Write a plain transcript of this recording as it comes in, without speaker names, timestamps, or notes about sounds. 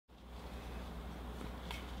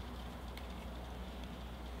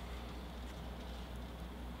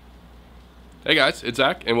Hey guys, it's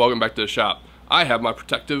Zach and welcome back to the shop. I have my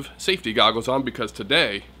protective safety goggles on because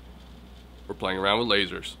today we're playing around with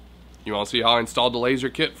lasers. You want to see how I installed the laser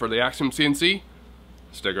kit for the Axiom CNC?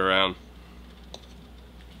 Stick around.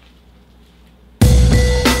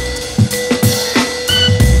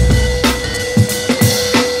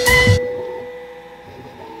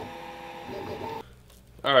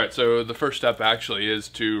 Alright, so the first step actually is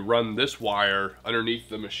to run this wire underneath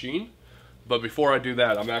the machine. But before I do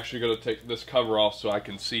that, I'm actually going to take this cover off so I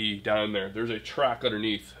can see down there. There's a track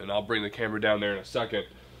underneath, and I'll bring the camera down there in a second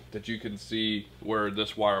that you can see where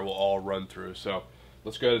this wire will all run through. So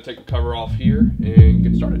let's go ahead and take the cover off here and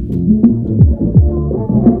get started.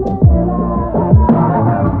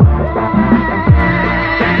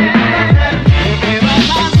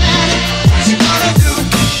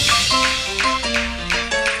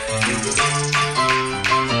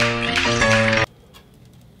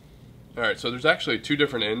 Alright, so there's actually two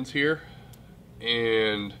different ends here,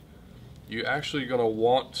 and you're actually going to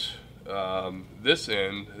want this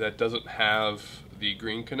end that doesn't have the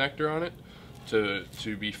green connector on it to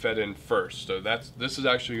be fed in first. So this is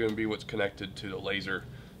actually going to be what's connected to the laser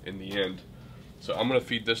in the end. So I'm going to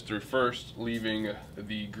feed this through first, leaving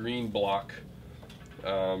the green block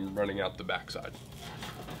running out the backside.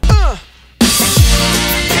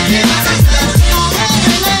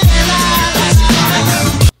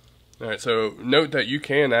 Alright, so note that you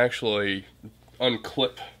can actually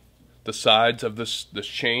unclip the sides of this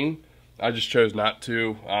chain. I just chose not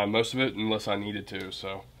to, most of it, unless I needed to,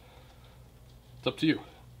 so it's up to you.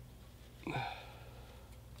 There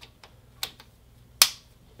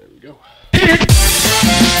we go.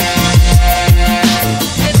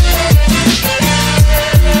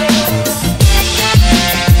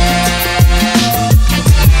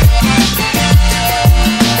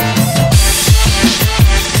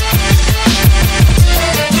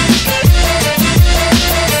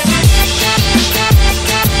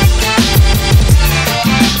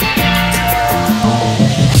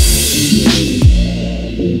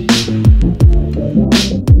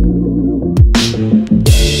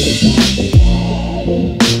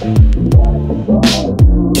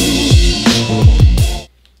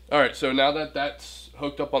 Alright, so now that that's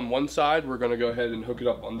hooked up on one side, we're going to go ahead and hook it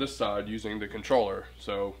up on this side using the controller.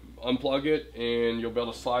 So unplug it and you'll be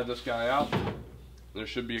able to slide this guy out. There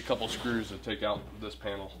should be a couple screws to take out this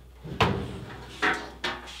panel.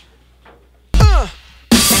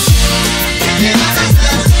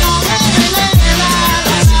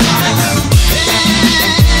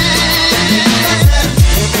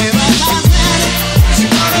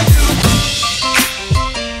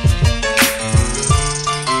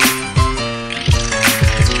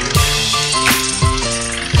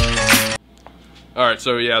 Alright,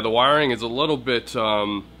 so yeah, the wiring is a little bit,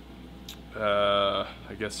 I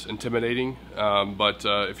guess, intimidating, but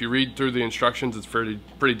if you read through the instructions, it's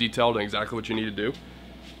pretty detailed on exactly what you need to do.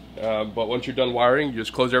 But once you're done wiring, you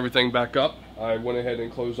just close everything back up. I went ahead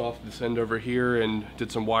and closed off this end over here and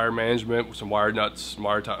did some wire management with some wire nuts,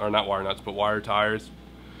 wire ties,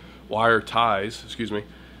 excuse me.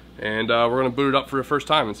 And we're going to boot it up for the first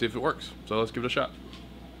time and see if it works. So let's give it a shot.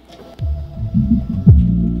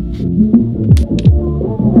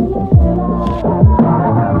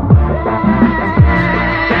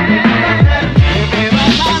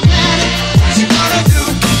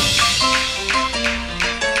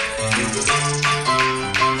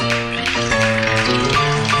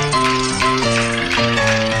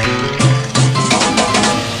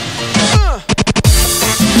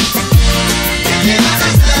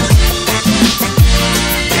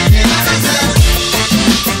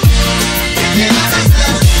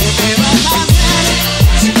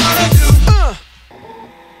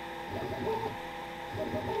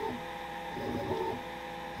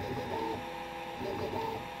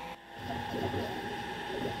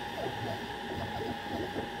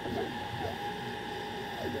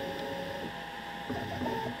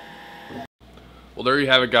 Well, there you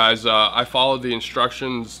have it, guys. I followed the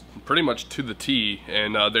instructions pretty much to the T,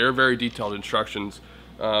 and they're very detailed instructions.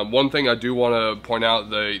 One thing I do want to point out,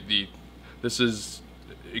 it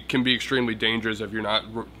can be extremely dangerous if you're not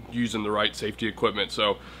using the right safety equipment.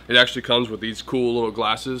 So it actually comes with these cool little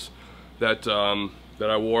glasses that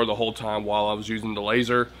I wore the whole time while I was using the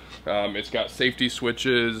laser. It's got safety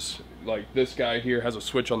switches. Like this guy here has a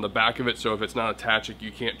switch on the back of it, so if it's not attached,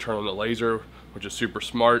 you can't turn on the laser, which is super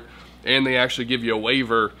smart. And they actually give you a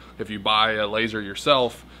waiver if you buy a laser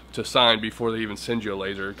yourself to sign before they even send you a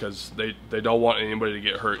laser, because they don't want anybody to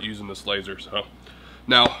get hurt using this laser. So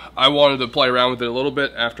now I wanted to play around with it a little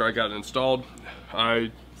bit after I got it installed.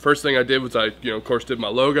 First thing I did was I of course did my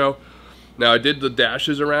logo, Now I did the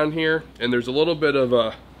dashes around here, and there's a little bit of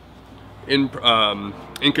a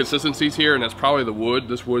inconsistencies here, and that's probably the wood.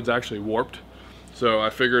 This wood's actually warped, so I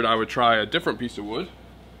figured I would try a different piece of wood,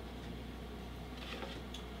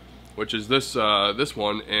 which is this this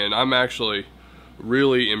one, and I'm actually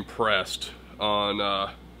really impressed on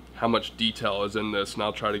how much detail is in this, and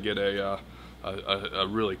I'll try to get a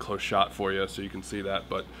really close shot for you so you can see that.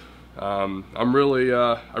 But I'm really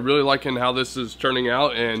liking how this is turning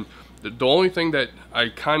out, and the only thing that I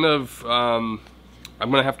kind of I'm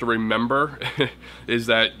gonna have to remember is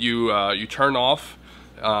that you turn off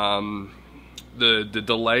the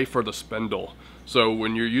delay for the spindle. So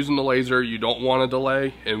when you're using the laser, you don't want a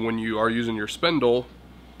delay, and when you are using your spindle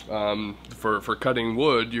for cutting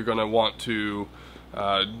wood, you're gonna want to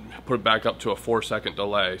put it back up to a 4-second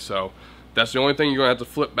delay. So that's the only thing you're gonna have to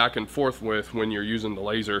flip back and forth with when you're using the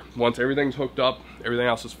laser. Once everything's hooked up, everything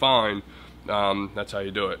else is fine. That's how you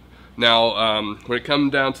do it. Now, when it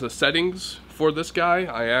comes down to the settings for this guy,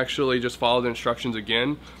 I actually just followed the instructions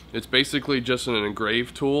again. It's basically just an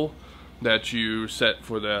engrave tool that you set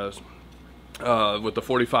for the with the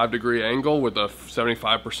 45-degree angle with a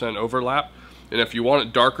 75% overlap. And if you want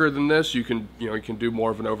it darker than this, you can do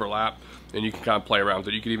more of an overlap, and you can kind of play around with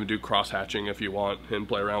it. You can even do cross hatching if you want, and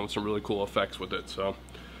play around with some really cool effects with it. So,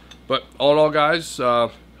 but all in all, guys,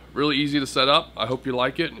 really easy to set up. I hope you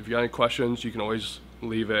like it. If you got any questions, you can always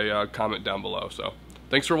leave a comment down below. So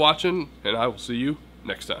thanks for watching, and I will see you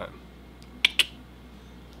next time.